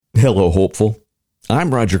Hello, Hopeful.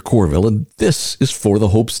 I'm Roger Corville, and this is For the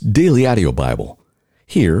Hope's Daily Audio Bible.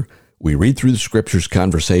 Here, we read through the Scriptures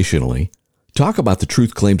conversationally, talk about the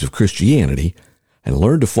truth claims of Christianity, and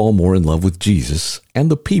learn to fall more in love with Jesus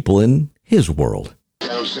and the people in His world.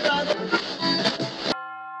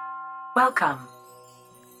 Welcome.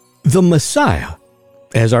 The Messiah,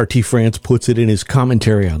 as R.T. France puts it in his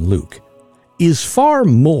commentary on Luke, is far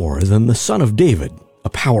more than the son of David,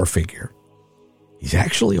 a power figure. He's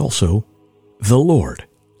actually also the Lord,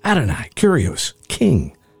 Adonai, Kyrios,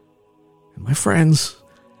 King. And my friends,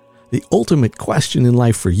 the ultimate question in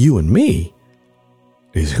life for you and me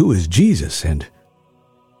is, who is Jesus, and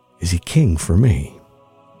is He King for me?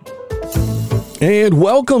 And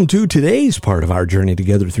welcome to today's part of our journey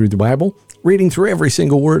together through the Bible, reading through every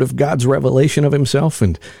single word of God's revelation of Himself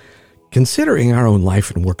and considering our own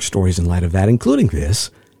life and work stories in light of that, including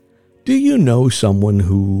this. Do you know someone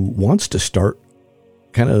who wants to start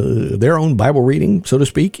kind of their own Bible reading, so to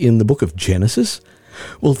speak, in the book of Genesis?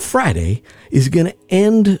 Well, Friday is going to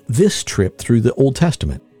end this trip through the Old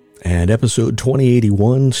Testament. And episode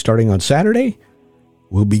 2081, starting on Saturday,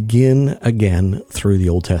 will begin again through the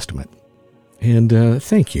Old Testament. And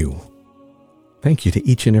thank you. Thank you to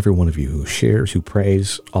each and every one of you who shares, who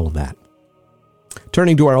prays, all of that.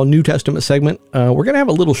 Turning to our New Testament segment, we're going to have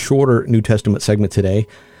a little shorter New Testament segment today,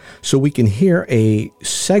 so we can hear a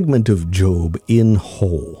segment of Job in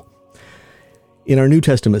whole. In our New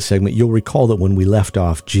Testament segment, you'll recall that when we left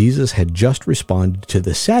off, Jesus had just responded to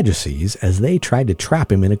the Sadducees as they tried to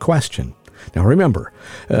trap Him in a question. Now remember,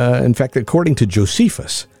 in fact, according to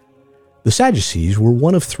Josephus, the Sadducees were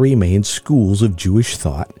one of three main schools of Jewish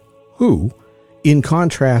thought who, in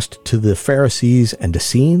contrast to the Pharisees and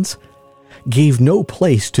Essenes, gave no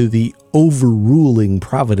place to the overruling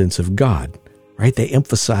providence of God. Right? They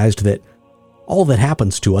emphasized that all that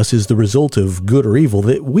happens to us is the result of good or evil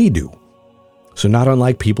that we do. So not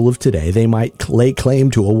unlike people of today, they might lay claim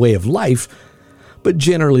to a way of life, but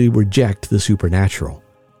generally reject the supernatural.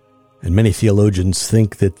 And many theologians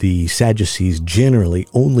think that the Sadducees generally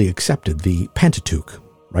only accepted the Pentateuch,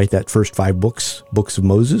 right? That first 5 books of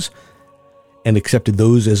Moses, and accepted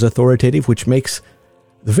those as authoritative, which makes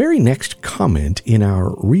the very next comment in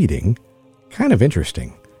our reading kind of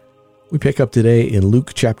interesting. We pick up today in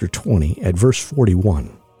Luke chapter 20 at verse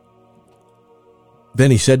 41.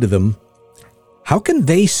 Then He said to them, "How can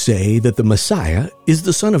they say that the Messiah is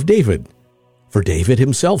the son of David? For David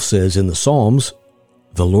himself says in the Psalms,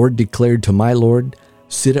 'The Lord declared to my Lord,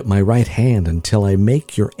 sit at my right hand until I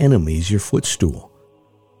make your enemies your footstool.'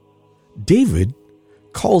 David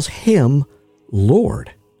calls Him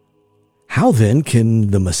Lord. How then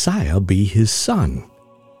can the Messiah be His son?"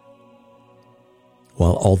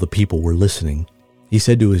 While all the people were listening, He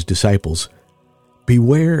said to His disciples,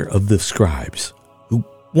 "Beware of the scribes who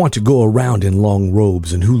want to go around in long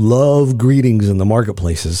robes and who love greetings in the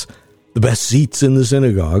marketplaces, the best seats in the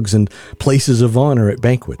synagogues, and places of honor at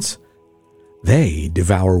banquets. They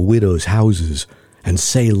devour widows' houses and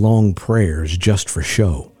say long prayers just for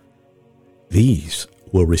show. These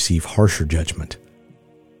will receive harsher judgment."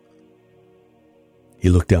 He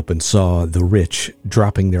looked up and saw the rich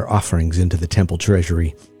dropping their offerings into the temple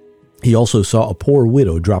treasury. He also saw a poor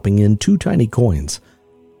widow dropping in 2 tiny coins.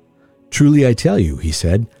 "Truly I tell you," He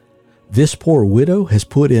said, "this poor widow has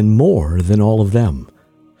put in more than all of them.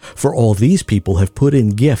 For all these people have put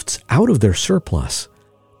in gifts out of their surplus,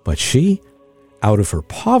 but she, out of her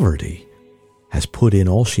poverty, has put in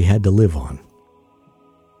all she had to live on."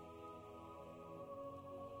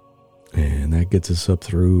 And that gets us up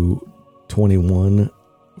through 21,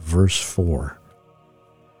 verse 4.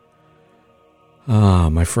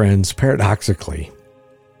 My friends, paradoxically,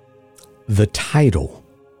 the title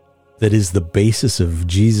that is the basis of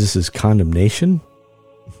Jesus' condemnation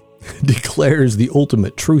declares the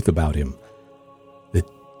ultimate truth about Him, that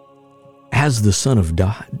as the son of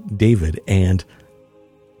David and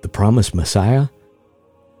the promised Messiah,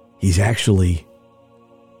 He's actually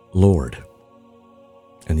Lord.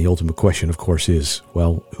 And the ultimate question, of course, is,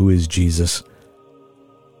 well, who is Jesus?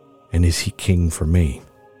 And is He King for me?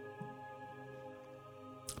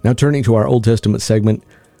 Now, turning to our Old Testament segment,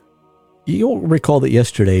 you'll recall that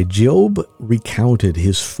yesterday, Job recounted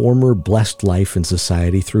his former blessed life in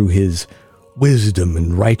society through his wisdom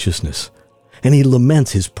and righteousness, and he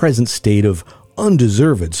laments his present state of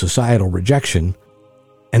undeserved societal rejection,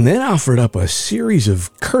 and then offered up a series of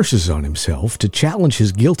curses on himself to challenge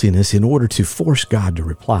his guiltiness in order to force God to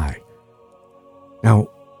reply. Now,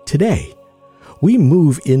 today, we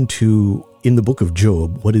move into, in the book of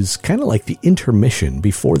Job, what is kind of like the intermission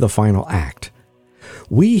before the final act.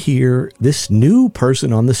 We hear this new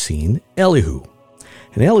person on the scene, Elihu,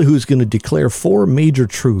 And Elihu is going to declare 4 major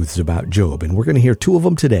truths about Job, and we're going to hear 2 of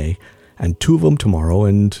them today and 2 of them tomorrow,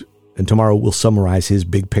 and tomorrow we'll summarize his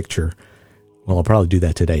big picture. Well, I'll probably do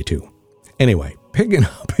that today too. Anyway, picking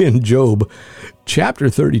up in Job chapter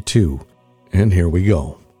 32, and here we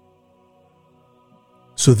go.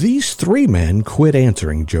 So these 3 men quit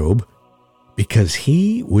answering Job because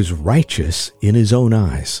he was righteous in his own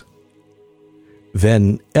eyes.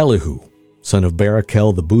 Then Elihu, son of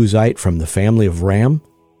Barachel the Buzite from the family of Ram,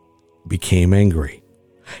 became angry.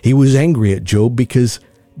 He was angry at Job because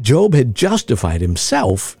Job had justified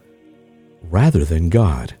himself rather than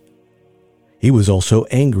God. He was also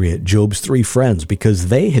angry at Job's 3 friends because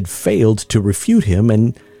they had failed to refute him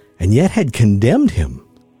and yet had condemned him.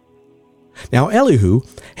 Now Elihu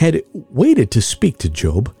had waited to speak to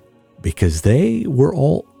Job because they were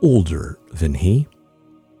all older than he.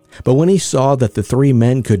 But when he saw that the 3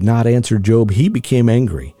 men could not answer Job, he became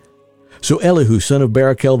angry. So Elihu, son of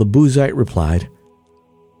Barachel the Buzite, replied,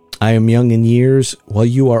 I am young in years, while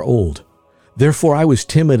you are old. Therefore I was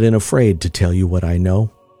timid and afraid to tell you what I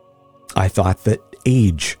know. I thought that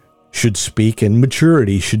age should speak and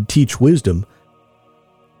maturity should teach wisdom.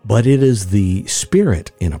 But it is the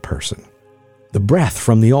spirit in a person, the breath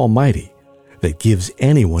from the Almighty, that gives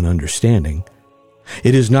anyone understanding.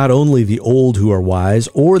 It is not only the old who are wise,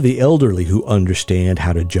 or the elderly who understand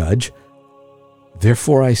how to judge.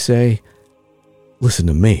 Therefore I say, listen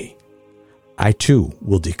to me. I too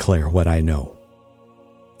will declare what I know.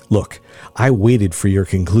 Look, I waited for your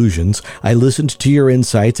conclusions. I listened to your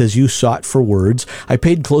insights as you sought for words. I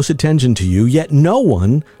paid close attention to you, yet no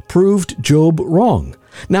one proved Job wrong.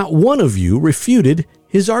 Not one of you refuted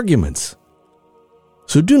his arguments.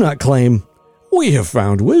 So do not claim, we have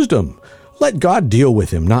found wisdom. Let God deal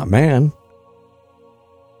with him, not man.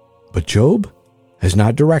 But Job has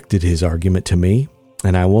not directed his argument to me,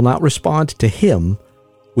 and I will not respond to him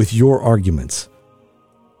with your arguments.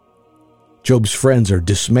 Job's friends are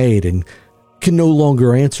dismayed and can no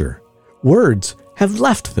longer answer. Words have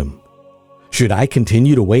left them. Should I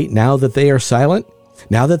continue to wait now that they are silent?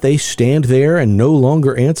 Now that they stand there and no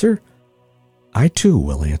longer answer? I too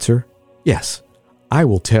will answer. Yes, I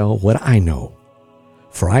will tell what I know.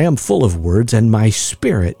 For I am full of words, and my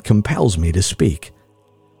spirit compels me to speak.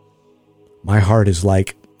 My heart is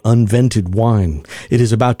like unvented wine. It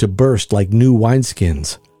is about to burst like new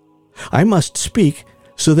wineskins. I must speak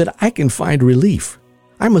so that I can find relief.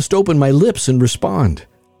 I must open my lips and respond.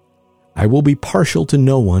 I will be partial to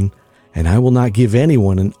no one, and I will not give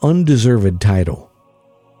anyone an undeserved title.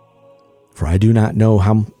 For I do not know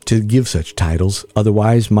how to give such titles,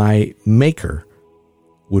 otherwise my Maker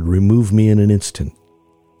would remove me in an instant.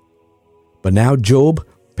 But now, Job,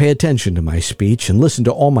 pay attention to my speech and listen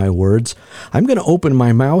to all my words. I'm going to open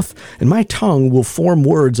my mouth, and my tongue will form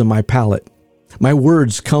words on my palate. My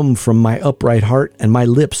words come from my upright heart, and my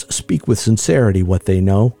lips speak with sincerity what they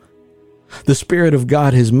know. The Spirit of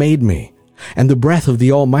God has made me, and the breath of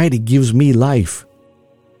the Almighty gives me life.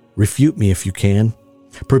 Refute me if you can.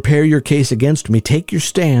 Prepare your case against me. Take your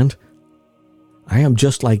stand. I am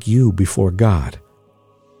just like you before God.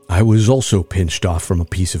 I was also pinched off from a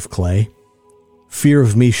piece of clay. Fear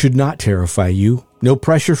of me should not terrify you. No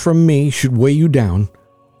pressure from me should weigh you down.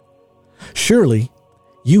 Surely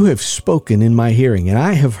you have spoken in my hearing, and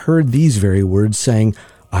I have heard these very words, saying,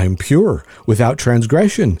 I am pure, without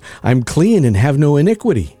transgression. I am clean and have no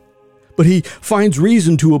iniquity. But he finds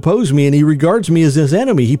reason to oppose me, and he regards me as his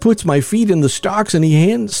enemy. He puts my feet in the stocks, and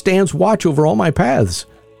he stands watch over all my paths.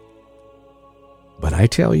 But I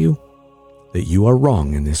tell you that you are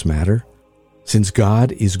wrong in this matter, since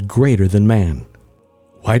God is greater than man.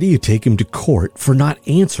 Why do you take him to court for not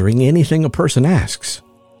answering anything a person asks?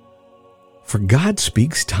 For God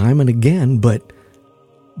speaks time and again, but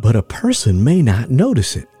a person may not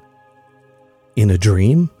notice it. In a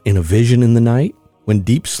dream, in a vision in the night, when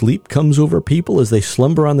deep sleep comes over people as they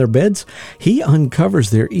slumber on their beds, he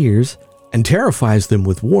uncovers their ears and terrifies them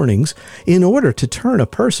with warnings in order to turn a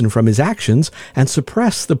person from his actions and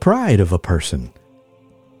suppress the pride of a person.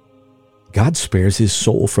 God spares his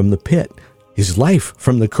soul from the pit, his life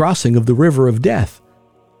from the crossing of the river of death.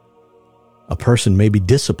 A person may be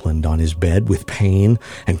disciplined on his bed with pain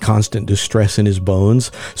and constant distress in his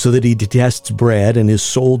bones, so that he detests bread and his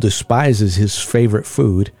soul despises his favorite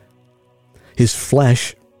food. His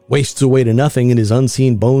flesh wastes away to nothing and his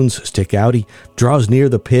unseen bones stick out. He draws near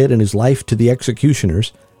the pit and his life to the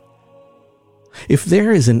executioners. If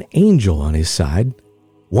there is an angel on his side,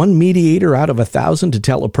 one mediator out of 1,000 to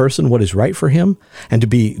tell a person what is right for him and to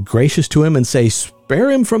be gracious to him and say,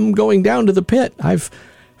 spare him from going down to the pit. I've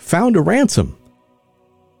found a ransom.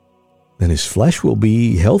 then his flesh will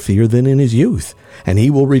be healthier than in his youth, and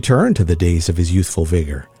he will return to the days of his youthful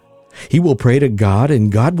vigor. He will pray to God,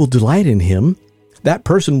 and God will delight in him. That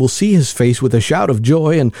person will see his face with a shout of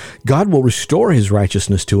joy, and God will restore his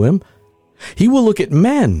righteousness to him. He will look at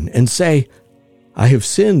men and say, I have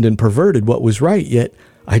sinned and perverted what was right, yet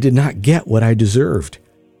I did not get what I deserved.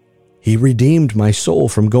 He redeemed my soul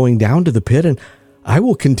from going down to the pit, and I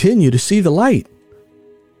will continue to see the light.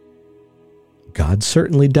 God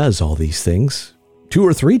certainly does all these things 2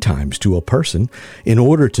 or 3 times to a person in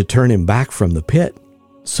order to turn him back from the pit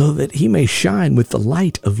so that he may shine with the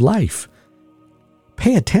light of life.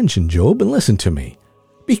 Pay attention, Job, and listen to me.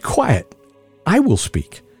 Be quiet. I will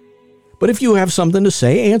speak. But if you have something to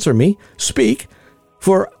say, answer me. Speak,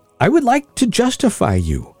 for I would like to justify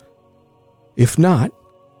you. If not,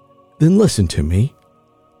 then listen to me.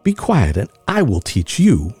 Be quiet, and I will teach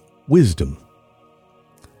you wisdom.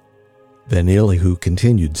 Then Elihu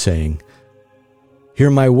continued, saying, Hear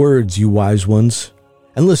my words, you wise ones,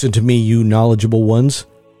 and listen to me, you knowledgeable ones.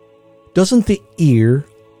 Doesn't the ear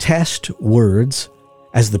test words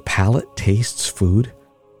as the palate tastes food?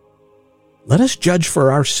 Let us judge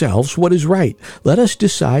for ourselves what is right. Let us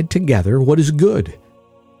decide together what is good.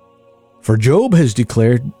 For Job has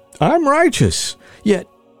declared, I'm righteous, yet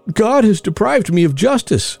God has deprived me of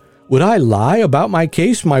justice. Would I lie about my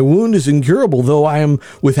case? My wound is incurable, though I am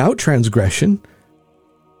without transgression.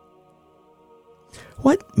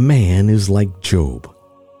 What man is like Job?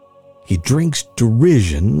 He drinks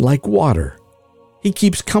derision like water. He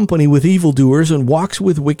keeps company with evildoers and walks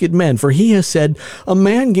with wicked men, for he has said, a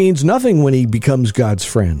man gains nothing when he becomes God's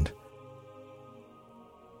friend.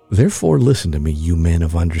 Therefore listen to me, you men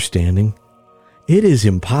of understanding. It is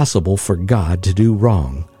impossible for God to do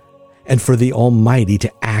wrong, and for the Almighty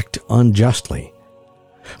to act unjustly.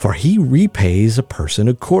 For he repays a person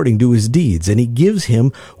according to his deeds, and he gives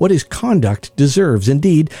him what his conduct deserves.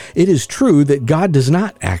 Indeed, it is true that God does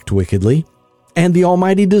not act wickedly, and the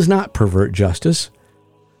Almighty does not pervert justice.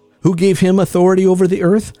 Who gave him authority over the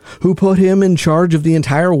earth? Who put him in charge of the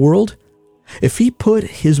entire world? If he put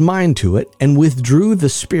his mind to it and withdrew the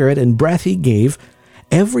spirit and breath he gave,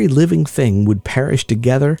 every living thing would perish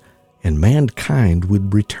together, and mankind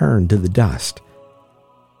would return to the dust.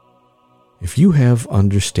 If you have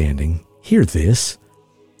understanding, hear this.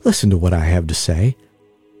 Listen to what I have to say.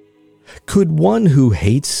 Could one who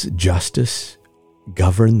hates justice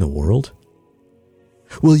govern the world?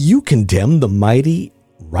 Will you condemn the mighty,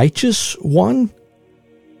 righteous one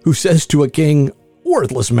who says to a king,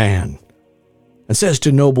 worthless man, and says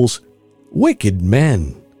to nobles, wicked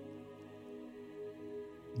men?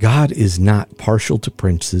 God is not partial to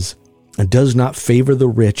princes and does not favor the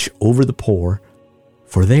rich over the poor,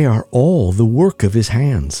 for they are all the work of his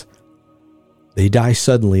hands. They die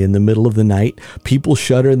suddenly in the middle of the night. People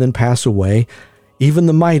shudder and then pass away. Even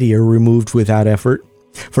the mighty are removed without effort.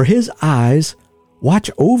 For his eyes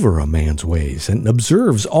watch over a man's ways and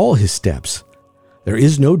observes all his steps. There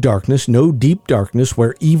is no darkness, no deep darkness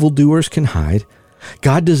where evildoers can hide.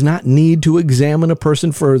 God does not need to examine a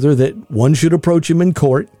person further that one should approach him in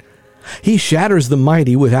court. He shatters the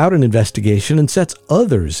mighty without an investigation and sets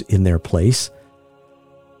others in their place.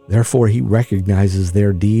 Therefore he recognizes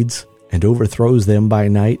their deeds and overthrows them by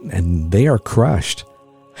night, and they are crushed.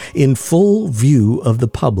 In full view of the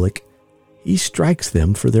public, he strikes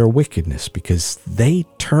them for their wickedness, because they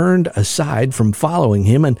turned aside from following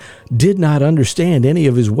him and did not understand any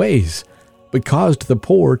of his ways, but caused the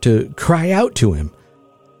poor to cry out to him,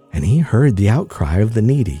 and he heard the outcry of the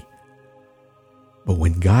needy. But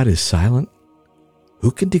when God is silent,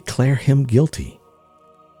 who can declare him guilty?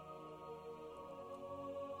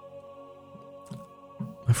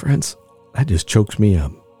 My friends, that just chokes me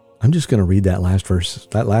up. I'm just going to read that last verse,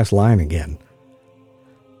 that last line again.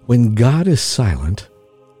 When God is silent,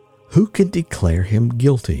 who can declare him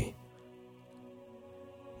guilty?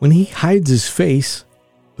 When he hides his face,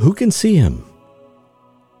 who can see him?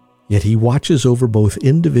 Yet he watches over both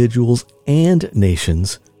individuals and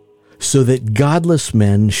nations, so that godless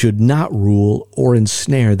men should not rule or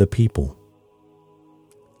ensnare the people.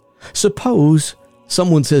 Suppose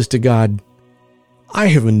someone says to God, I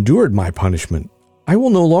have endured my punishment. I will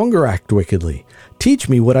no longer act wickedly. Teach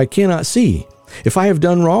me what I cannot see. If I have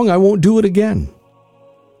done wrong, I won't do it again.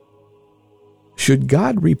 Should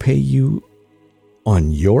God repay you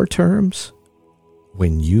on your terms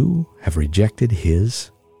when you have rejected his?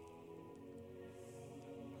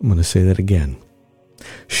 I'm going to say that again.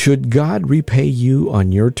 Should God repay you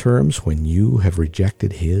on your terms when you have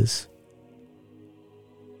rejected his?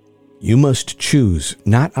 You must choose,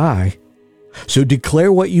 not I. So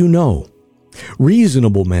declare what you know.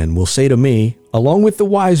 Reasonable men will say to me, along with the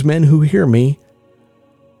wise men who hear me,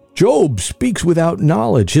 Job speaks without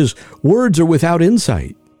knowledge. His words are without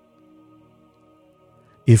insight.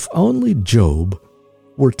 If only Job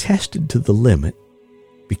were tested to the limit,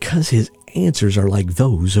 because his answers are like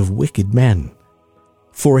those of wicked men.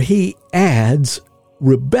 For he adds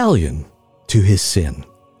rebellion to his sin.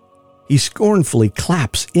 He scornfully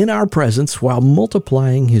claps in our presence while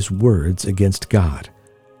multiplying his words against God.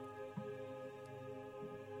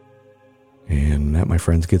 And that, my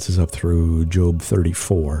friends, gets us up through Job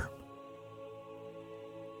 34.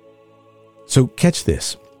 So catch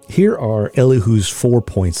this. Here are Elihu's 4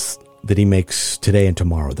 points that he makes today and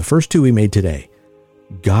tomorrow. The first two he made today.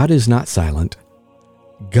 God is not silent.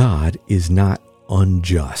 God is not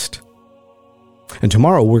unjust. And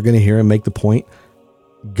tomorrow we're going to hear him make the point,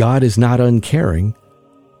 God is not uncaring,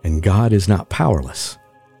 and God is not powerless.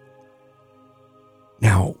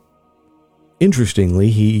 Now,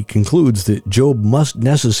 interestingly, he concludes that Job must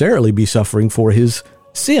necessarily be suffering for his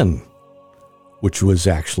sin, which was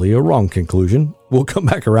actually a wrong conclusion. We'll come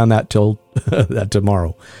back around that till that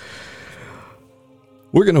tomorrow.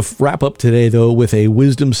 We're going to wrap up today, though, with a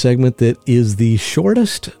wisdom segment that is the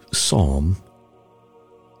shortest psalm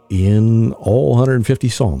in all 150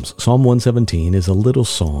 psalms. Psalm 117 is a little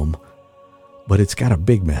psalm, but it's got a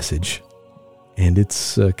big message, and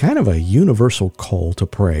it's kind of a universal call to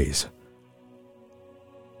praise.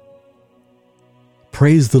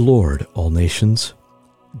 Praise the Lord, all nations.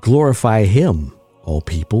 Glorify him, all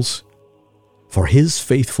peoples. For his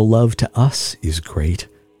faithful love to us is great.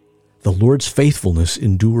 The Lord's faithfulness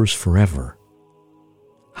endures forever.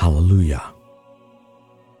 Hallelujah.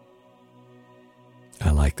 I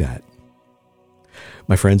like that.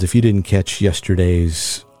 My friends, if you didn't catch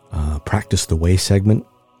yesterday's Practice the Way segment,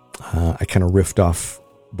 I kind of riffed off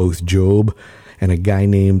both Job and a guy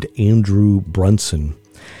named Andrew Brunson.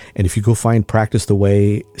 And if you go find Practice the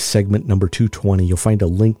Way segment number 220, you'll find a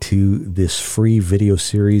link to this free video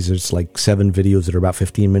series. It's like 7 videos that are about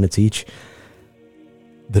 15 minutes each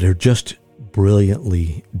that are just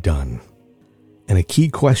brilliantly done. And a key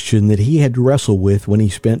question that he had to wrestle with when he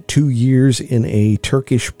spent 2 years in a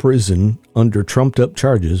Turkish prison under trumped-up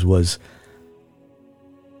charges was,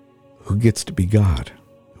 who gets to be God?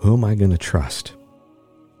 Who am I going to trust?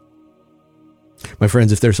 My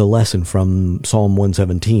friends, if there's a lesson from Psalm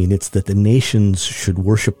 117, it's that the nations should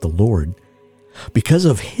worship the Lord because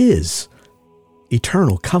of his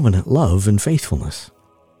eternal covenant love and faithfulness.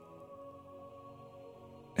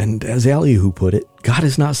 And as Elihu put it, God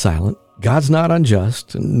is not silent. God's not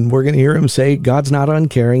unjust. And we're going to hear him say, God's not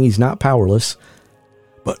uncaring. He's not powerless.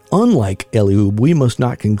 But unlike Elihu, we must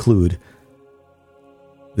not conclude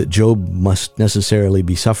that Job must necessarily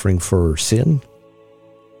be suffering for sin.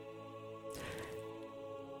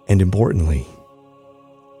 And importantly,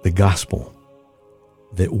 the gospel,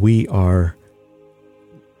 that we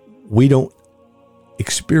don't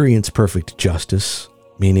experience perfect justice,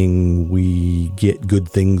 meaning we get good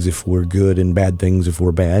things if we're good and bad things if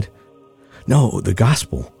we're bad. No, the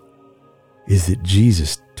gospel is that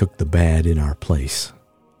Jesus took the bad in our place.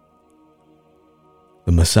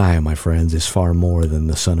 The Messiah, my friends, is far more than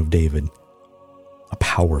the Son of David, a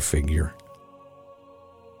power figure.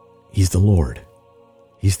 He's the Lord.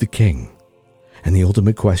 He's the King. And the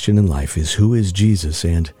ultimate question in life is, who is Jesus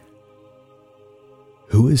and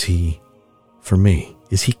who is he for me?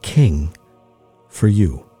 Is he King for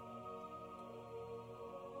you?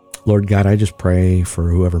 Lord God, I just pray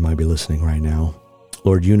for whoever might be listening right now.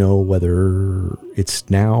 Lord, you know whether it's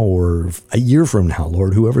now or a year from now,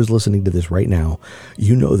 Lord, whoever's listening to this right now,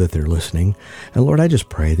 you know that they're listening. And Lord, I just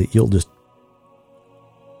pray that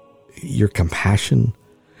your compassion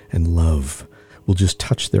and love will just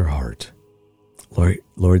touch their heart.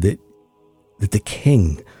 Lord, that the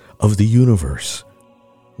King of the universe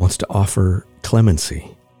wants to offer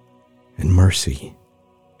clemency and mercy.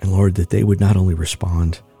 And Lord, that they would not only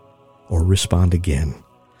respond or respond again,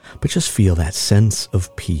 but just feel that sense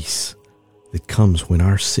of peace that comes when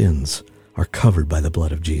our sins are covered by the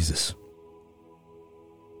blood of Jesus.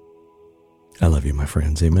 I love you, my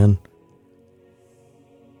friends. Amen.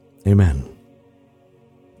 Amen.